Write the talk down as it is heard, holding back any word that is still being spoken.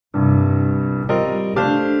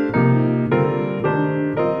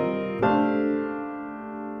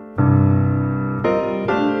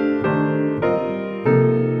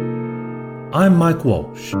I'm Mike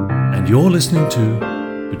Walsh, and you're listening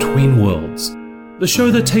to Between Worlds, the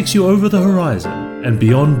show that takes you over the horizon and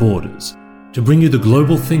beyond borders to bring you the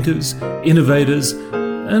global thinkers, innovators,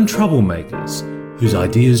 and troublemakers whose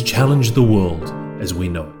ideas challenge the world as we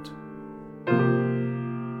know it.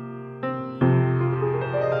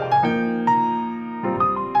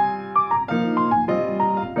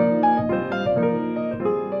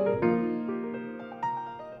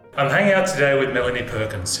 I'm hanging out today with Melanie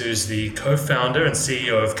Perkins, who's the co-founder and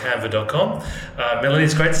CEO of Canva.com. Melanie,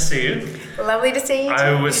 it's great to see you. Lovely to see you too.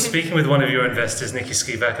 I was speaking with one of your investors, Nicky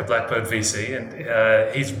Skiback at Blackbird VC,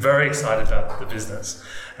 and he's very excited about the business,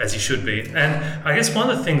 as he should be. And I guess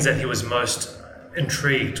one of the things that he was most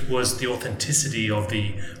intrigued was the authenticity of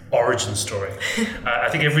the origin story. I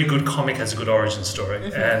think every good comic has a good origin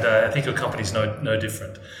story, and I think your company's no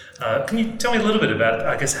different. Can you tell me a little bit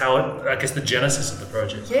about, the genesis of the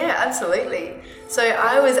project? Yeah, absolutely. So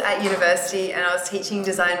I was at university and I was teaching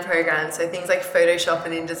design programs, so things like Photoshop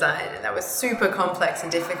and InDesign, and that was super complex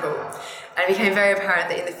and difficult. And it became very apparent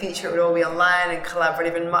that in the future it would all be online and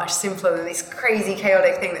collaborative and much simpler than this crazy,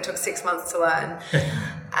 chaotic thing that took 6 months to learn.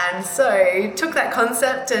 And so took that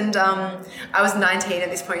concept, and I was 19 at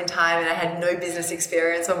this point in time, and I had no business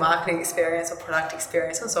experience or marketing experience or product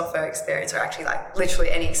experience or software experience, or actually like literally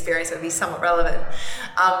any experience that would be somewhat relevant.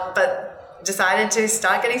 But decided to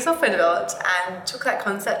start getting software developed and took that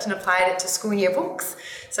concept and applied it to school yearbooks.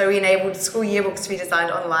 So we enabled school yearbooks to be designed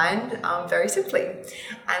online very simply.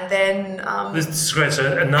 And then... This is great.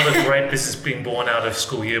 So another great business being born out of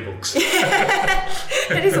school yearbooks.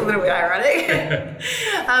 It is a little bit ironic.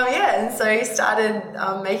 And so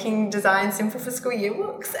started making design simple for school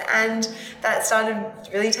yearbooks, and that started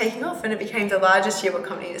really taking off, and it became the largest yearbook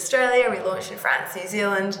company in Australia. We launched in France, New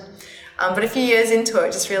Zealand. But a few years into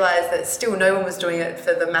it, just realised that still no one was doing it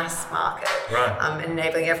for the mass market, right. And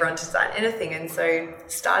enabling everyone to design anything. And so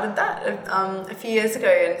started that a few years ago,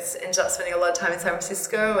 and ended up spending a lot of time in San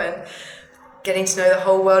Francisco and getting to know the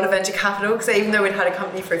whole world of venture capital, because even though we'd had a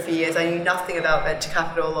company for a few years, I knew nothing about venture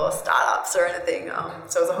capital or startups or anything.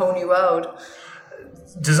 So it was a whole new world.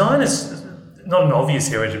 Design is not an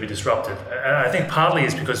obvious area to be disrupted. I think partly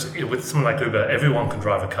is because with something like Uber, everyone can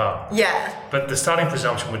drive a car. Yeah. But the starting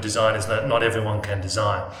presumption with design is that not everyone can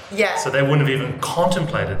design. Yeah. So they wouldn't have even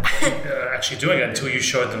contemplated actually doing it until you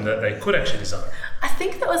showed them that they could actually design. I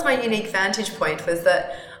think that was my unique vantage point, was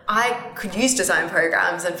that I could use design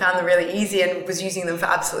programs and found them really easy and was using them for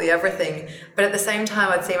absolutely everything. But at the same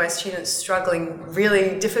time, I'd see my students struggling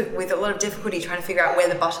really with a lot of difficulty trying to figure out where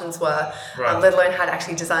the buttons were, right. Let alone how to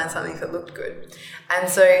actually design something that looked good. And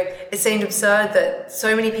so it seemed absurd that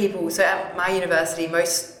so many people, so at my university,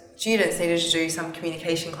 most students needed to do some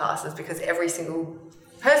communication classes because every single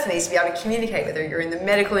person needs to be able to communicate, whether you're in the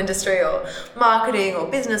medical industry or marketing or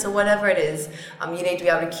business or whatever it is. You need to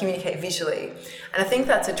be able to communicate visually. And I think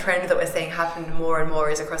that's a trend that we're seeing happen more and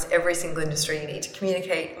more, is across every single industry you need to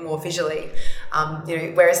communicate more visually.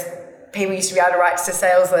 Whereas people used to be able to write just a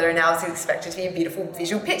sales letter, now it's expected to be a beautiful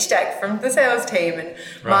visual pitch deck from the sales team, and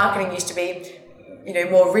right. Marketing used to be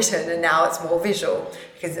more written, and now it's more visual.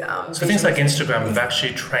 Because so things like Instagram have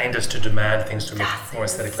actually trained us to demand things to look more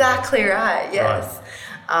aesthetically. Exactly right, yes. Right.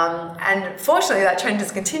 And fortunately, that trend has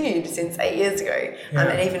continued since 8 years ago,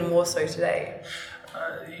 and even more so today.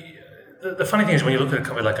 The funny thing is, when you look at a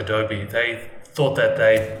company like Adobe, they thought that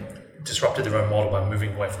they disrupted their own model by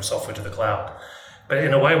moving away from software to the cloud. But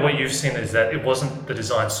in a way, what you've seen is that it wasn't the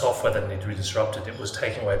design software that needed to be disrupted, it was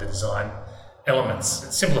taking away the design elements,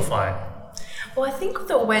 it's simplifying. Well, I think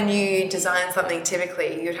that when you design something,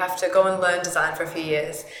 typically you'd have to go and learn design for a few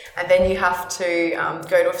years, and then you have to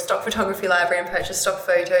go to a stock photography library and purchase stock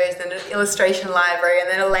photos, then an illustration library, and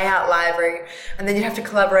then a layout library, and then you'd have to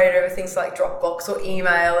collaborate over things like Dropbox or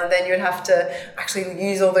email, and then you'd have to actually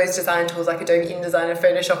use all those design tools like Adobe InDesign and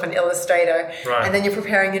Photoshop and Illustrator, right. And then you're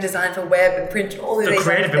preparing your design for web and print and all of these The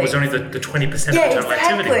creative bit was only the 20% of the total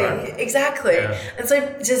activity, right? Exactly. Yeah. And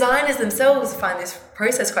so designers themselves find this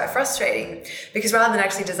process quite frustrating, because rather than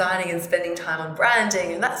actually designing and spending time on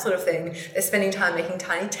branding and that sort of thing, they're spending time making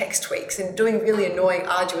tiny text tweaks and doing really annoying,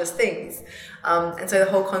 arduous things. And so the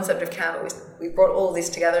whole concept of Canva, we brought all this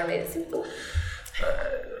together and made it simple.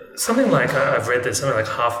 Something like, I've read that something like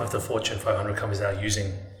half of the Fortune 500 companies are now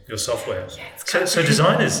using your software. Yeah, so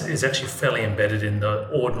design is actually fairly embedded in the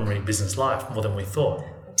ordinary business life, more than we thought.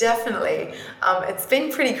 Definitely. It's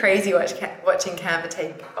been pretty crazy watching Canva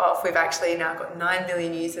take off. We've actually now got 9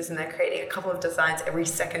 million users, and they're creating a couple of designs every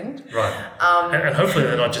second. Right. And hopefully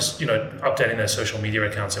they're not just, updating their social media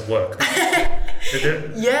accounts at work.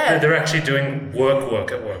 They're actually doing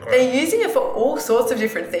work at work, right? They're using it for all sorts of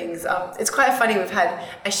different things. It's quite funny. We've had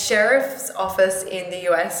a sheriff's office in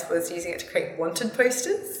the US was using it to create wanted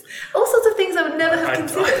posters. All sorts of things I would never have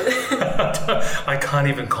considered. I can't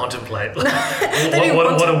even contemplate what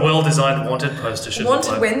a well-designed wanted poster should look like.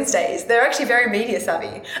 Wanted Wednesdays. They're actually very media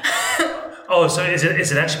savvy. Oh, so is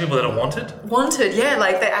it actually people that are wanted? Wanted, yeah.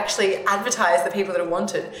 Like they actually advertise the people that are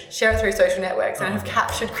wanted, share it through social networks, and have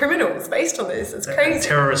captured criminals based on this. It's crazy.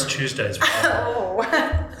 Terrorist Tuesdays. Oh,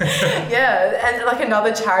 yeah. And like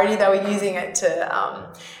another charity, they were using it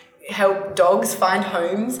to help dogs find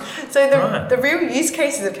homes. So the real use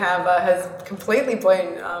cases of Canva has completely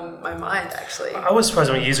blown my mind, actually. I was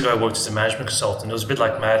surprised when years ago I worked as a management consultant. It was a bit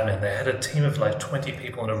like Mad Men. They had a team of like 20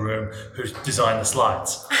 people in a room who designed the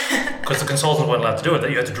slides. Because the consultant weren't allowed to do it.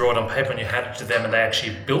 You had to draw it on paper and you handed it to them and they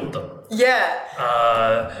actually built them.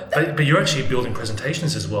 Yeah. But you're actually building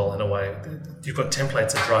presentations as well in a way. You've got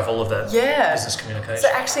templates that drive all of that business communication. So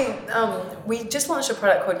actually, we just launched a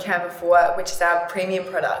product called Canva for Work, which is our premium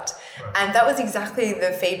product. Right. And that was exactly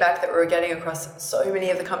the feedback that we were getting across so many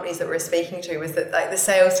of the companies that we were speaking to, was that like the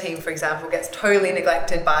sales team, for example, gets totally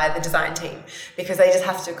neglected by the design team because they just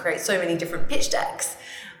have to create so many different pitch decks.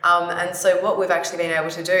 And so what we've actually been able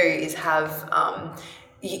to do is have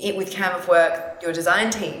with Canva for Work, your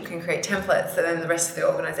design team can create templates that then the rest of the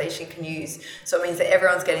organisation can use. So it means that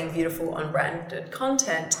everyone's getting beautiful on-branded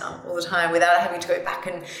content all the time without having to go back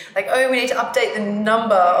and like, oh, we need to update the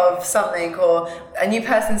number of something, or a new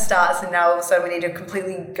person starts and now all of a sudden we need to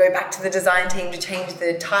completely go back to the design team to change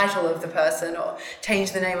the title of the person or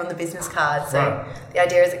change the name on the business card. So the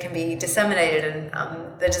idea is it can be disseminated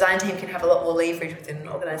and the design team can have a lot more leverage within an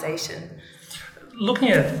organisation. Looking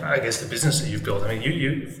at, I guess, the business that you've built, I mean,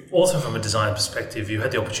 you also from a design perspective, you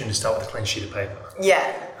had the opportunity to start with a clean sheet of paper.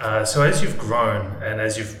 Yeah. So as you've grown and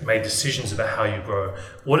as you've made decisions about how you grow,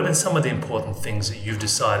 what have been some of the important things that you've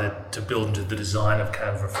decided to build into the design of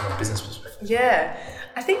Canva from a business perspective? Yeah.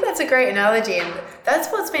 I think that's a great analogy, and that's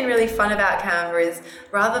what's been really fun about Canva is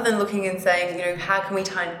rather than looking and saying, you know, how can we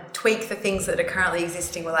try and tweak the things that are currently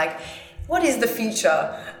existing, we're like, what is the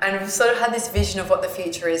future? And we've sort of had this vision of what the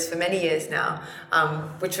future is for many years now,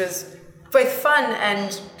 which was both fun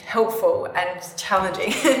and helpful and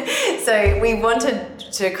challenging. So we wanted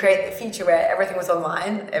to create the future where everything was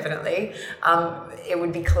online, evidently. It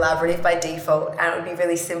would be collaborative by default and it would be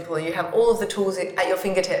really simple. You have all of the tools at your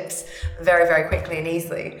fingertips very, very quickly and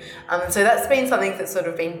easily. So that's been something that's sort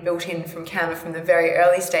of been built in from Canva from the very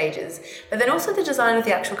early stages, but then also the design of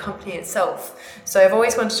the actual company itself. So I've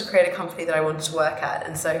always wanted to create a company that I wanted to work at,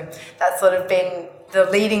 and so that's sort of been the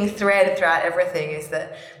leading thread throughout everything, is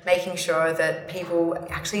that making sure that people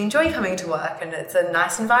actually enjoy coming to work and it's a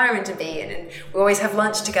nice environment to be in, and we always have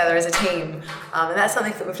lunch together as a team, and that's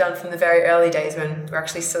something that we've done from the very early days when we're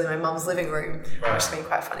actually still in my mum's living room, which has been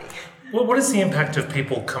quite funny. What is the impact of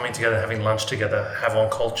people coming together, having lunch together, have on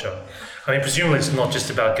culture? I mean, presumably it's not just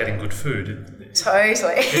about getting good food.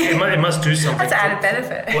 Totally. It must do something. That's an added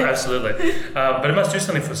benefit. Well, absolutely. But it must do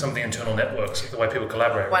something for some of the internal networks, the way people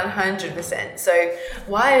collaborate. 100%. So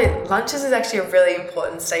why lunches is actually a really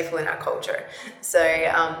important staple in our culture. So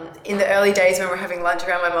in the early days when we were having lunch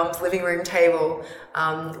around my mum's living room table,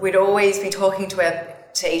 we'd always be talking to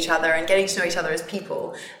each other and getting to know each other as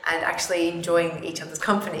people and actually enjoying each other's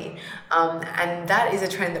company. And that is a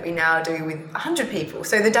trend that we now do with 100 people.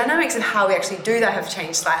 So the dynamics of how we actually do that have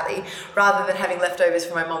changed slightly. Rather than having leftovers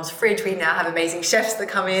from my mom's fridge, we now have amazing chefs that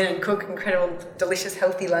come in and cook incredible, delicious,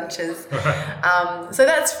 healthy lunches. So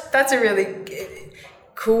that's a really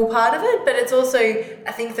cool part of it, but it's also,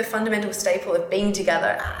 I think, the fundamental staple of being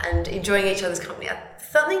together and enjoying each other's company.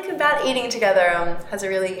 Something about eating together has a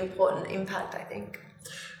really important impact, I think.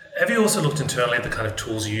 Have you also looked internally at the kind of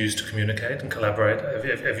tools you use to communicate and collaborate?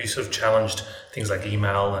 Have you sort of challenged things like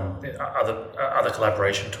email and other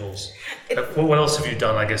collaboration tools? What else have you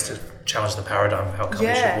done, I guess, to challenge the paradigm of how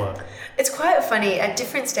companies should work? It's quite funny. At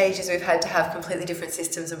different stages, we've had to have completely different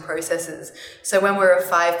systems and processes. So when we were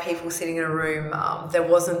 5 people sitting in a room, there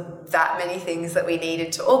wasn't that many things that we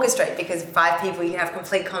needed to orchestrate, because 5 people, you have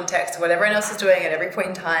complete context of what everyone else is doing at every point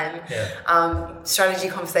in time. Strategy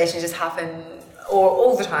conversations just happen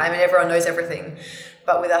all the time and everyone knows everything.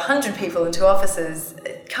 But with 100 people in 2 offices,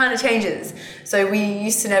 it kind of changes. So we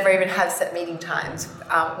used to never even have set meeting times,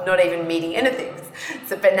 not even meeting anything.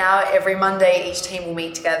 But now every Monday, each team will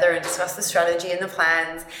meet together and discuss the strategy and the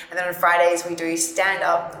plans. And then on Fridays, we do stand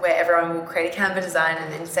up where everyone will create a Canva design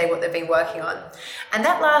and then say what they've been working on. And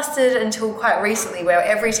that lasted until quite recently, where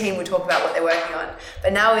every team would talk about what they're working on.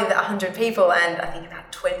 But now with 100 people and I think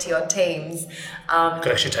about 20 odd teams.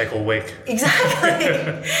 Could actually take all week.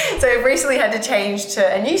 Exactly. So we've recently had to change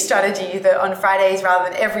to a new strategy that on Fridays, rather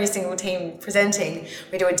than every single team presenting,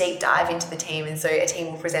 we do a deep dive into the team. And so a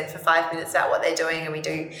team will present for 5 minutes about what they're doing, and we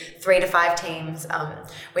do 3 to 5 teams,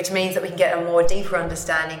 which means that we can get a more deeper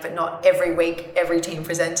understanding, but not every week, every team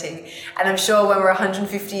presenting. And I'm sure when we're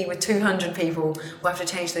 150 with 200 people, we'll have to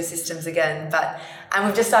change those systems again. And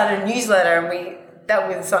we've just started a newsletter, and that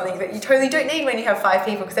was something that you totally don't need when you have 5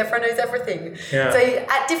 people, because everyone knows everything. Yeah. So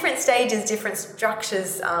at different stages, different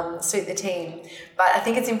structures suit the team. But I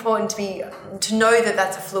think it's important to know that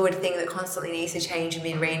that's a fluid thing that constantly needs to change and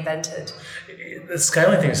be reinvented. The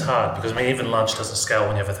scaling thing is hard because even lunch doesn't scale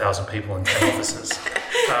when you have 1,000 people in 10 offices.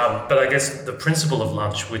 But I guess the principle of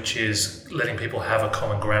lunch, which is letting people have a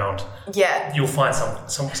common ground, you'll find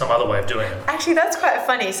some other way of doing it. Actually, that's quite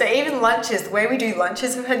funny. So even lunches, the way we do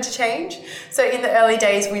lunches have had to change. So in the early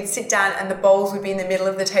days, we'd sit down and the bowls would be in the middle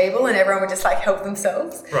of the table and everyone would just help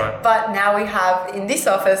themselves. Right. But now we have, in this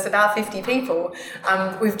office, about 50 people.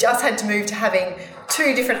 We've just had to move to having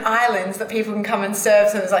 2 different islands that people can come and serve.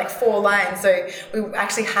 So there's 4 lines. So we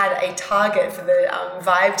actually had a target for the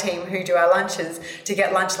Vibe team who do our lunches to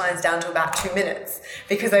get lunch lines down to about 2 minutes,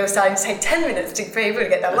 because they were starting to take 10 minutes for people to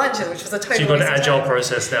get their lunches, which was a total. So you've got an agile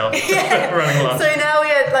process now. Running lunch. So now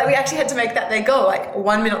we actually had to make that their goal,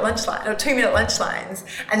 1 minute lunch line or 2 minute lunch lines,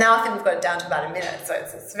 and now I think we've got it down to about a minute. So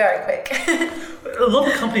it's very quick. A lot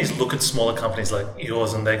of companies look at smaller companies like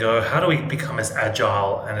yours and they go, how do we become as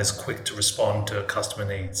agile and as quick to respond to customer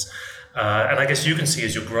needs? And I guess you can see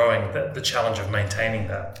as you're growing the challenge of maintaining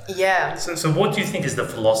that. Yeah. So what do you think is the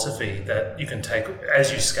philosophy that you can take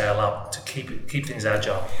as you scale up to keep things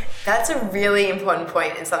agile? That's a really important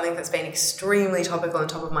point, and something that's been extremely topical and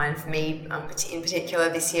top of mind for me in particular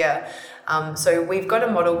this year. So we've got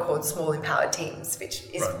a model called Small Empowered Teams, which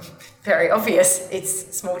is very obvious.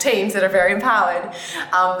 It's small teams that are very empowered.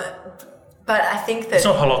 But I think that... It's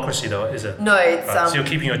not holacracy though, is it? No, it's... so you're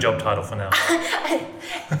keeping your job title for now.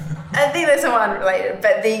 I think there's some unrelated,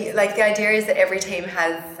 but the idea is that every team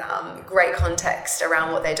has great context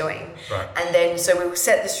around what they're doing. Right. And then so we'll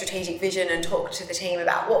set the strategic vision and talk to the team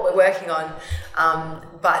about what we're working on.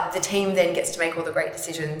 But the team then gets to make all the great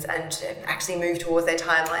decisions and actually move towards their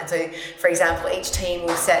timeline. So, for example, each team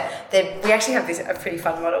will we actually have a pretty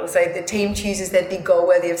fun model. So the team chooses their big goal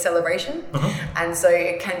worthy of celebration. Mm-hmm. And so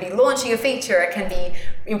it can be launching a feature, it can be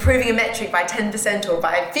improving a metric by 10% or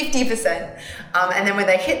by 50%. And then when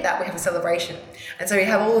they hit that, we have a celebration. And so we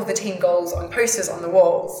have all of the team goals on posters on the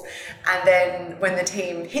walls. And then when the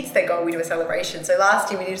team hits their goal, we do a celebration. So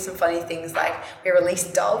last year we did some funny things, like we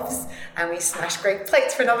released doves and we smashed great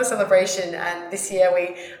plates for another celebration. And this year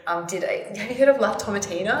we have you heard of La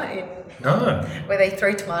Tomatina? No. Where they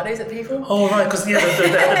throw tomatoes at people? Oh, right, because they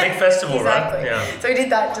had a big festival, exactly. Right? Yeah. So we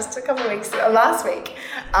did that just a couple of weeks, last week.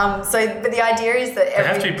 But the idea is that they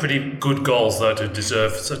have to be pretty good goals, though, to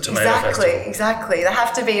deserve a tomato festival. Exactly. They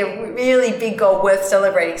have to be a really big goal worth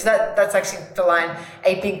celebrating. So that's actually the line,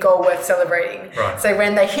 a big goal worth celebrating. Right. So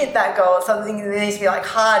when they hit that goal, it's something that needs to be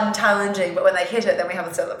hard and challenging, but when they hit it, then we have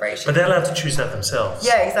a celebration. But they're allowed to choose that themselves.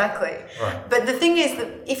 Yeah, exactly. Right. But the thing is that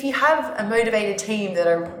if you have a motivated team that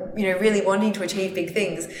are really wanting to achieve big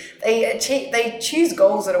things, they choose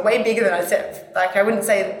goals that are way bigger than I set. I wouldn't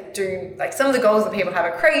say some of the goals that people have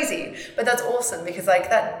are crazy, but that's awesome because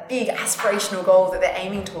that big aspirational goal that they're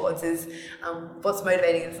aiming towards is what's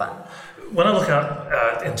motivating and fun. When I look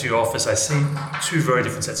out into your office, I see 2 very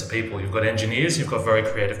different sets of people. You've got engineers, you've got very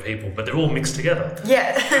creative people, but they're all mixed together.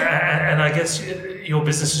 Yeah. And I guess your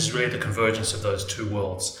business is really the convergence of those 2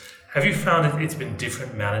 worlds. Have you found it's been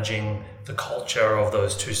different managing the culture of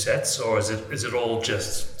those 2 sets, or is it all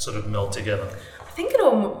just sort of meld together? I think it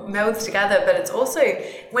all melds together, but it's also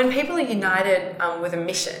when people are united with a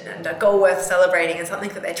mission and a goal worth celebrating and something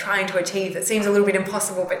that they're trying to achieve that seems a little bit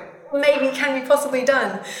impossible, but maybe can be possibly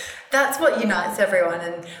done. That's what unites everyone.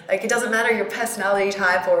 And it doesn't matter your personality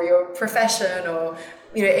type or your profession or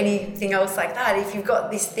anything else like that. If you've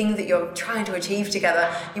got this thing that you're trying to achieve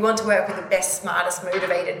together, you want to work with the best, smartest,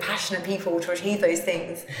 motivated, passionate people to achieve those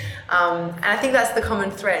things. And I think that's the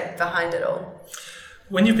common thread behind it all.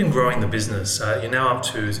 When you've been growing the business, you're now up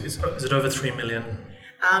to, is it over 3 million?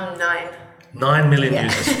 9. 9 million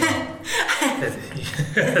users.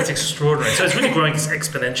 That's extraordinary. So it's really growing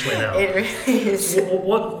exponentially now. It really is.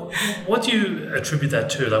 What do you attribute that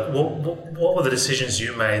to? What were the decisions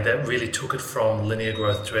you made that really took it from linear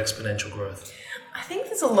growth to exponential growth? I think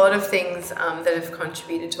there's a lot of things that have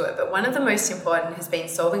contributed to it, but one of the most important has been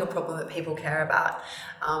solving a problem that people care about.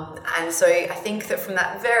 And so I think that from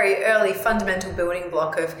that very early fundamental building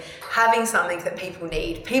block of having something that people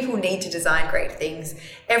need to design great things.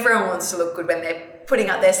 Everyone wants to look good when they're putting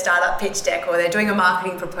up their startup pitch deck, or they're doing a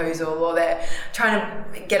marketing proposal, or they're trying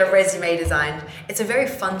to get a resume designed. It's a very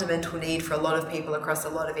fundamental need for a lot of people across a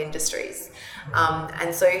lot of industries.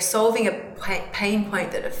 And so solving a pain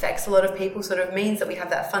point that affects a lot of people sort of means that we have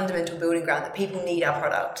that fundamental building ground that people need our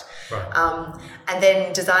product. Right. And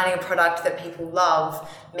then designing a product that people love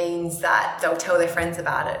means that they'll tell their friends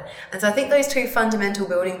about it. And so I think those two fundamental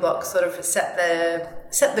building blocks sort of set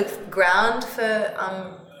the ground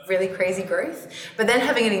for really crazy growth. But then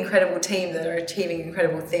having an incredible team that are achieving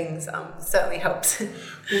incredible things certainly helps.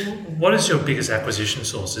 What is your biggest acquisition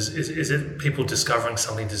source? Is it people discovering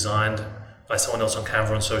something designed by someone else on Canva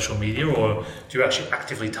on social media, or do you actually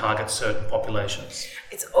actively target certain populations?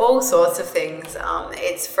 It's all sorts of things.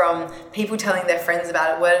 It's from people telling their friends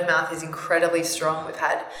about it. Word of mouth is incredibly strong. We've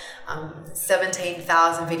had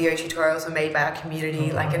 17,000 video tutorials were made by our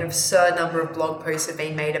community. Like an absurd number of blog posts have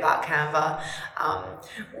been made about Canva.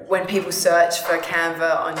 When people search for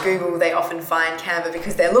Canva on Google, they often find Canva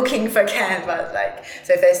because they're looking for Canva.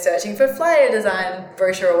 So if they're searching for flyer design,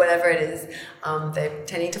 brochure, or whatever it is, they're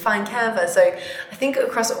tending to find Canva. So I think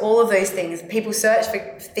across all of those things, people search for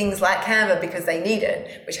things like Canva because they need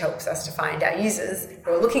it, which helps us to find our users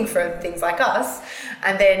who are looking for things like us.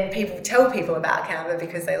 And then people tell people about Canva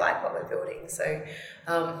because they like what we're building. So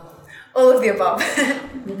all of the above.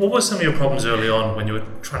 What were some of your problems early on when you were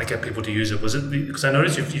trying to get people to use it? Was it because I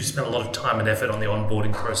noticed you've spent a lot of time and effort on the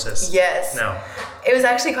onboarding process? Yes. Now, it was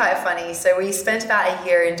actually quite funny. So we spent about a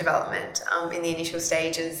year in development in the initial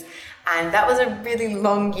stages. And that was a really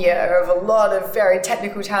long year of a lot of very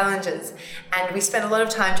technical challenges. And we spent a lot of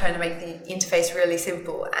time trying to make the interface really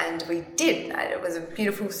simple. And we did. And it was a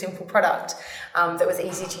beautiful, simple product that was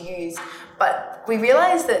easy to use. But we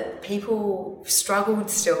realized that people struggled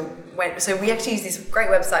still. So we actually use this great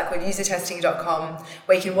website called usertesting.com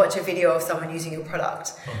where you can watch a video of someone using your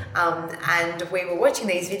product. And we were watching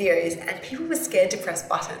these videos and people were scared to press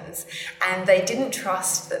buttons. And they didn't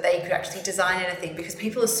trust that they could actually design anything because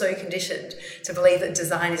people are so conditioned to believe that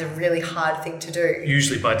design is a really hard thing to do.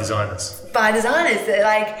 Usually by designers. By designers. They're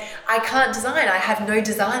like, I can't design. I have no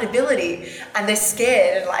design ability. And they're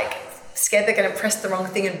scared they're going to press the wrong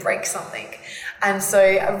thing and break something. And so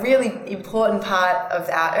a really important part of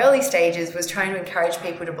our early stages was trying to encourage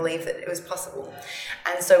people to believe that it was possible.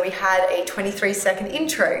 And so we had a 23-second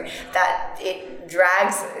intro that it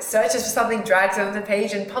searches for something, drags it on the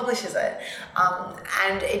page and publishes it.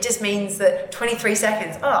 And it just means that 23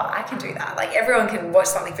 seconds, I can do that. Like everyone can watch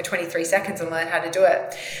something for 23 seconds and learn how to do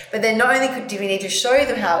it. But then not only do we need to show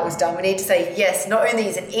them how it was done, we need to say, yes, not only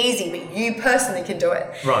is it easy, but you personally can do it.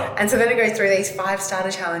 Right. And so then it goes through these 5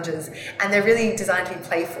 starter challenges and they're really designed to be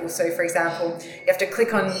playful. So for example, you have to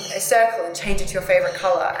click on a circle and change it to your favorite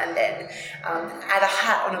color and then add a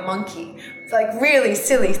hat on a monkey. It's like really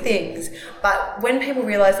silly things. But when people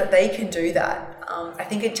realize that they can do that, I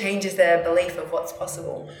think it changes their belief of what's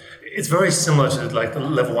possible. It's very similar to like the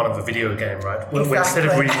level 1 of a video game, right? Where instead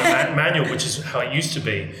of reading the manual, which is how it used to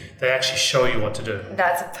be, they actually show you what to do.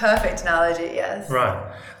 That's a perfect analogy, yes.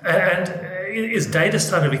 Right. And is data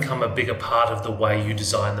starting to become a bigger part of the way you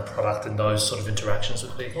design the product and those sort of interactions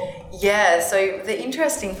with people? Yeah, so the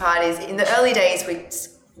interesting part is in the early days, we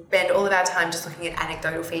spend all of our time just looking at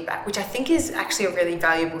anecdotal feedback, which I think is actually a really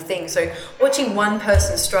valuable thing. So watching one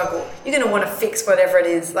person struggle, you're going to want to fix whatever it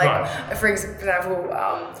is. For example,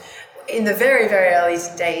 in the very, very early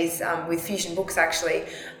days with Fusion Books, actually,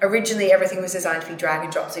 originally everything was designed to be drag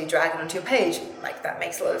and drop, so you drag it onto your page. Like, that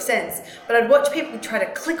makes a lot of sense. But I'd watch people try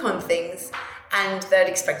to click on things and they'd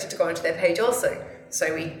expect it to go onto their page also.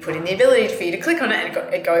 So we put in the ability for you to click on it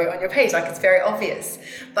and it go on your page, like it's very obvious.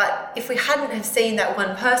 But if we hadn't have seen that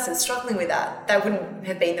one person struggling with that, that wouldn't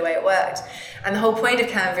have been the way it worked. And the whole point of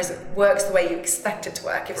Canva is it works the way you expect it to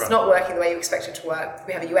work. If it's not working the way you expect it to work,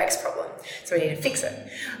 we have a UX problem. So we need to fix it.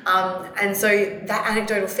 And so that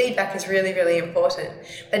anecdotal feedback is really, really important.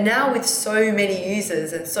 But now with so many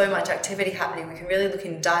users and so much activity happening, we can really look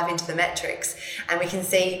and dive into the metrics and we can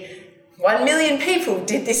see 1 million people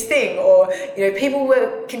did this thing, or people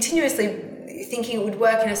were continuously thinking it would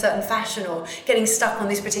work in a certain fashion or getting stuck on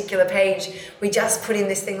this particular page. We just put in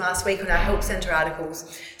this thing last week on our Help Center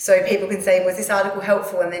articles. So people can say, was this article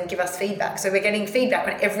helpful? And then give us feedback. So we're getting feedback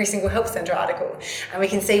on every single Help Center article. And we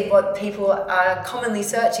can see what people are commonly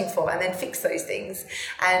searching for and then fix those things.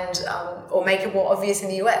 And or make it more obvious in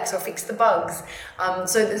the UX or fix the bugs.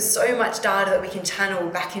 So there's so much data that we can channel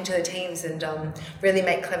back into the teams and really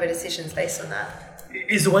make clever decisions based on that.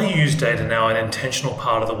 Is the way you use data now an intentional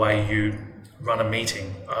part of the way you run a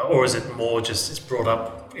meeting, or is it more just it's brought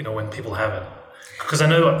up, when people have it? Because I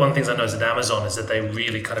know one of the things I know is at Amazon is that they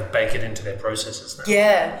really kind of bake it into their processes now.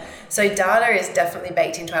 Yeah, so data is definitely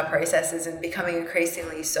baked into our processes and becoming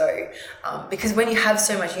increasingly so. Because when you have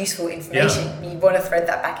so much useful information, you want to thread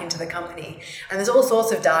that back into the company. And there's all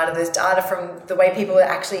sorts of data. There's data from the way people are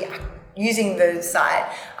actually using the site.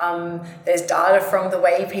 There's data from the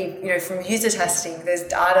way people, from user testing. There's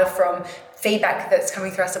data from feedback that's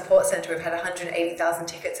coming through our support center. We've had 180,000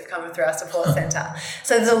 tickets have come through our support center.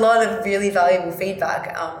 So there's a lot of really valuable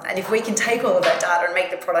feedback. And if we can take all of that data and make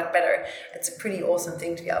the product better, it's a pretty awesome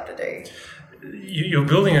thing to be able to do. You're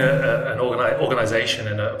building an organization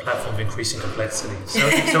and a platform of increasing complexity.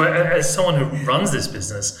 So as someone who runs this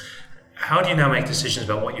business, how do you now make decisions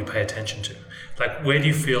about what you pay attention to? Like, where do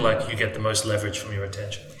you feel like you get the most leverage from your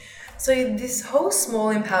attention? So this whole small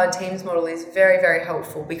empowered teams model is very, very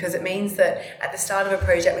helpful because it means that at the start of a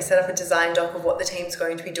project, we set up a design doc of what the team's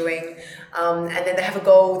going to be doing. And then they have a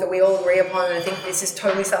goal that we all agree upon. And I think this is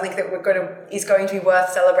totally something that is going to be worth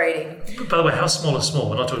celebrating. By the way, how small is small?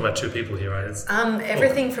 We're not talking about 2 people here, right?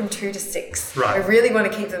 Everything from 2 to 6. Right. I really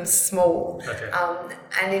want to keep them small. Okay.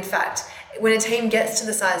 And in fact, when a team gets to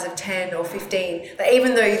the size of 10 or 15,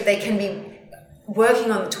 even though they can be working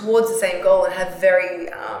towards the same goal and have very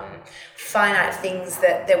finite things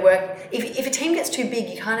that their work. If a team gets too big,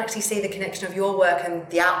 you can't actually see the connection of your work and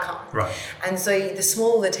the outcome. Right. And so the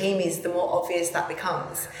smaller the team is, the more obvious that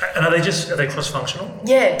becomes. And are they cross-functional?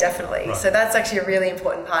 Yeah, definitely. Right. So that's actually a really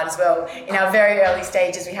important part as well. In our very early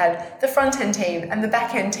stages, we had the front-end team and the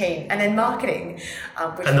back-end team and then marketing.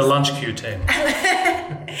 And the lunch queue team.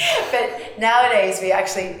 But nowadays,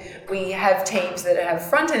 we have teams that have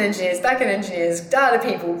front-end engineers, back-end engineers, data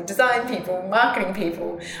people, design people, marketing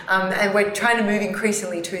people, and we're trying to move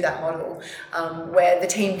increasingly to that model where the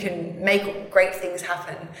team can make great things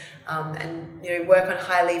happen and work on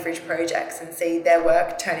high leverage projects and see their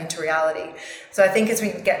work turn into reality. So I think as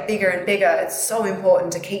we get bigger and bigger, it's so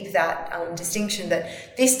important to keep that distinction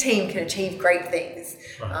that this team can achieve great things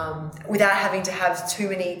without having to have too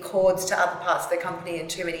many cords to other parts of the company and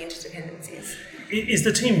too many interdependencies. Is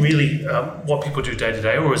the team really what people do day to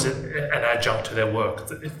day, or is it an adjunct to their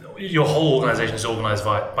work? Your whole organisation is organised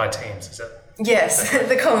by teams, is that? Yes,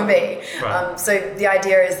 the column B. Right. So the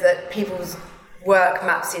idea is that people's work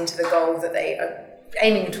maps into the goal that they are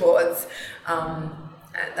aiming towards. And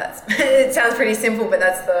it sounds pretty simple, but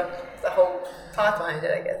that's the whole path behind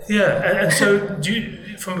it, I guess. Yeah, and so do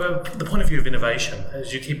you, from the point of view of innovation,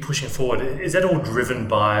 as you keep pushing forward, is that all driven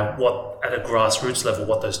by what, at a grassroots level,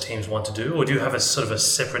 what those teams want to do, or do you have a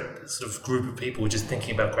separate group of people just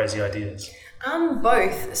thinking about crazy ideas?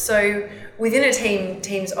 Both. So within a team,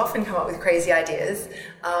 teams often come up with crazy ideas,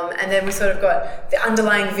 and then we sort of got the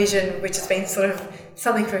underlying vision, which has been sort of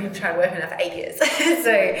something for him trying to work on for 8 years.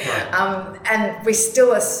 And we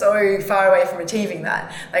still are so far away from achieving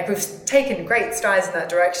that. Like, we've taken great strides in that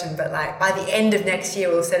direction, but like by the end of next year,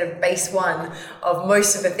 we'll set a base 1 of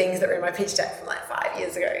most of the things that were in my pitch deck from like 5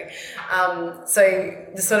 years ago. So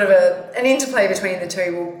there's sort of an interplay between the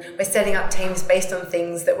two. We're setting up teams based on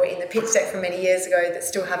things that were in the pitch deck from many years ago that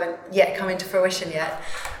still haven't yet come into fruition yet.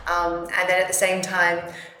 And then at the same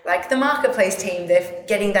time, like the marketplace team, they're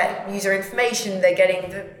getting that user information, they're getting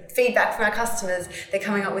the feedback from our customers, they're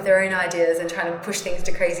coming up with their own ideas and trying to push things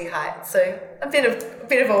to crazy heights. So a bit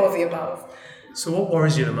of all of the above. So what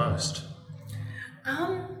worries you the most?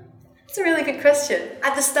 It's a really good question.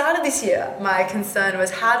 At the start of this year, my concern was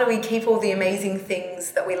how do we keep all the amazing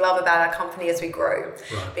things that we love about our company as we grow?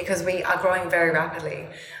 Right. Because we are growing very rapidly.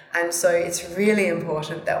 And so it's really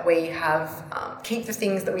important that we have keep the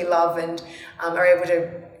things that we love and are able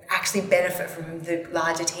to actually benefit from the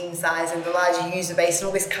larger team size and the larger user base and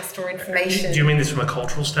all this customer information. Do you mean this from a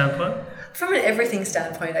cultural standpoint? From an everything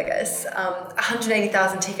standpoint, I guess,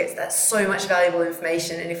 180,000 tickets, that's so much valuable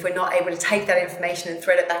information. And if we're not able to take that information and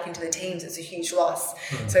thread it back into the teams, it's a huge loss.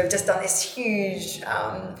 So we've just done this huge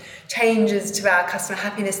changes to our customer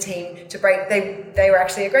happiness team to break. They were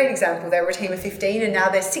actually a great example. They were a team of 15 and now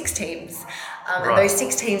there's 6 teams. And those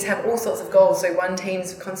 6 teams have all sorts of goals. So one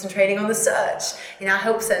team's concentrating on the search in our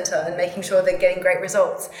help center and making sure they're getting great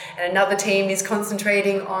results. And another team is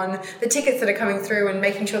concentrating on the tickets that are coming through and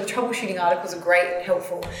making sure the troubleshooting articles are great and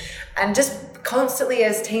helpful. And just constantly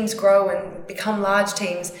as teams grow and become large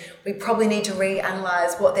teams, we probably need to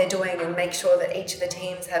reanalyze what they're doing and make sure that each of the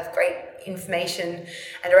teams have great information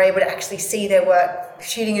and are able to actually see their work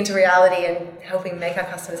shooting into reality and helping make our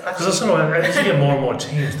customers happy. Because also, as you get more and more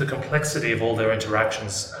teams, the complexity of all their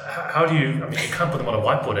interactions, how do you, you can't put them on a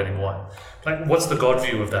whiteboard anymore. Like, what's the God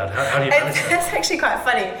view of that? How do you manage that? That's actually quite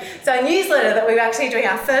funny. So our newsletter that we're actually doing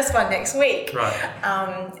our first one next week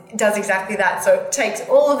does exactly that. So it takes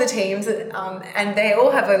all of the teams and they all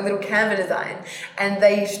have a little Canva design and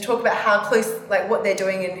they talk about how close, like what they're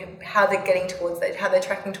doing and how they're getting towards that, how they're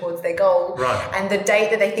tracking towards their goal and the date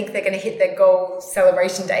that they think they're going to hit their goal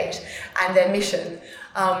celebration date and their mission.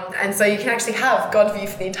 And so you can actually have God view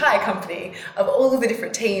for the entire company of all of the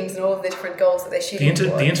different teams and all of the different goals that they're shooting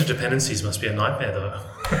towards. The interdependencies must be a nightmare though.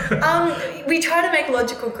 We try to make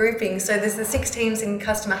logical groupings. So there's the 6 teams in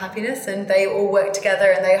customer happiness and they all work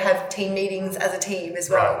together and they have team meetings as a team as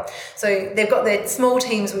well. So they've got their small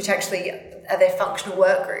teams which actually are their functional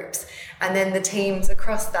work groups. And then the teams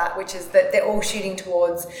across that, which is that they're all shooting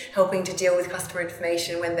towards helping to deal with customer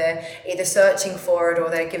information when they're either searching for it or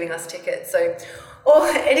they're giving us tickets. So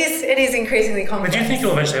it is increasingly complex. But do you think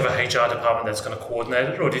you'll eventually have a HR department that's going to coordinate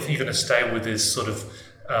it, or do you think you're going to stay with this sort of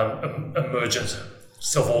emergent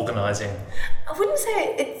self-organising? I wouldn't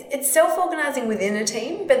say it's self-organising within a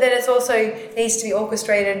team, but then it's also needs to be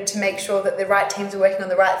orchestrated to make sure that the right teams are working on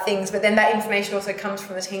the right things, but then that information also comes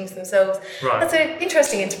from the teams themselves. That's an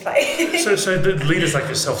interesting interplay. So the leaders like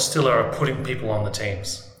yourself still are putting people on the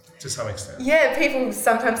teams to some extent. Yeah, people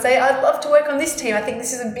sometimes say, I'd love to work on this team. I think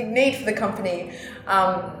this is a big need for the company.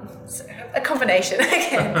 A combination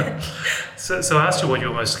again. So I asked you what you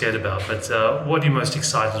were most scared about, but what are you most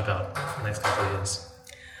excited about for the next couple of years?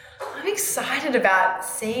 I'm excited about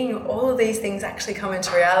seeing all of these things actually come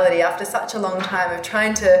into reality after such a long time of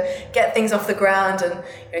trying to get things off the ground and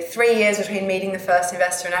 3 years between meeting the first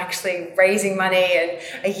investor and actually raising money and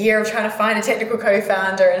a year of trying to find a technical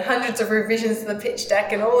co-founder and hundreds of revisions to the pitch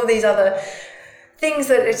deck and all of these other things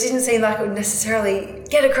that it didn't seem like it would necessarily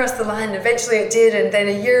get across the line. Eventually it did, and then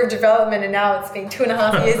a year of development, and now it's been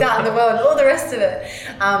 2.5 years out in the world and all the rest of it.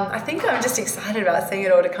 I think I'm just excited about seeing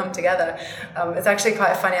it all to come together. It's actually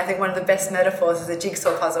quite funny. I think one of the best metaphors is a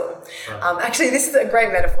jigsaw puzzle. Actually, this is a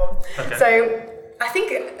great metaphor. Okay. So I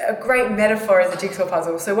think a great metaphor is a jigsaw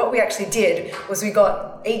puzzle. So what we actually did was we got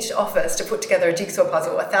each office to put together a jigsaw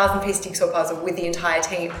puzzle, a 1,000-piece jigsaw puzzle with the entire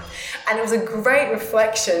team. And it was a great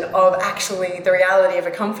reflection of actually the reality of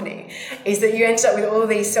a company, is that you ended up with all of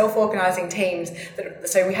these self-organising teams.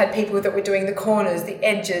 So we had people that were doing the corners, the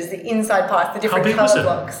edges, the inside parts, the different colour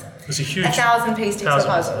blocks. It was a huge... 1,000-piece jigsaw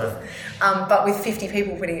puzzle. But with 40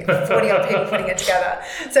 odd people putting it together.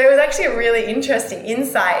 So it was actually a really interesting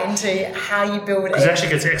insight into how you build it. Because it actually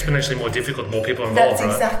gets exponentially more difficult, more people involved,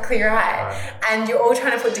 That's exactly right. And you're all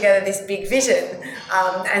trying to put together this big vision.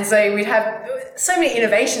 And so we'd have so many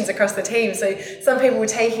innovations across the team. So some people were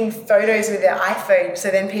taking photos with their iPhone.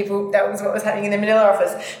 So then that was what was happening in the Manila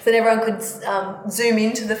office. So then everyone could zoom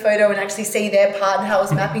into the photo and actually see their part and how it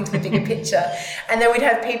was mapping to the bigger picture. And then we'd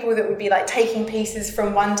have people that would be like taking pieces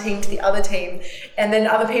from one team to the other team, and then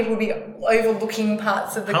other people would be overlooking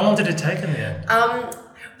parts of the... How long did it take in the end?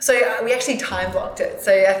 So we actually time blocked it.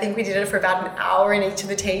 So I think we did it for about an hour in each of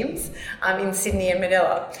the teams in Sydney and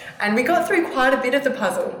Manila. And we got through quite a bit of the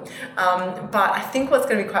puzzle. But I think what's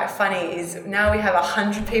going to be quite funny is now we have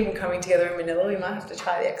 100 people coming together in Manila. We might have to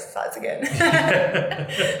try the exercise again.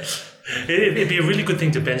 It'd be a really good thing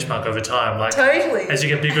to benchmark over time. Like, totally. As you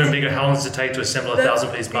get bigger and bigger, how long does it take to assemble a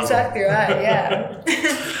 1,000-piece puzzle? Exactly right, yeah.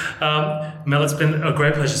 Mel, it's been a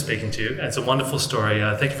great pleasure speaking to you. It's a wonderful story.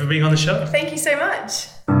 Thank you for being on the show. Thank you so much.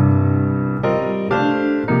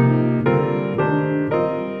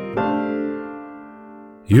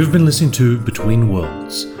 You've been listening to Between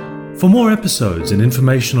Worlds. For more episodes and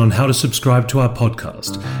information on how to subscribe to our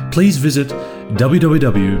podcast, please visit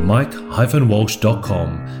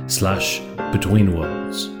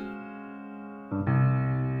www.mike-walsh.com/betweenworlds.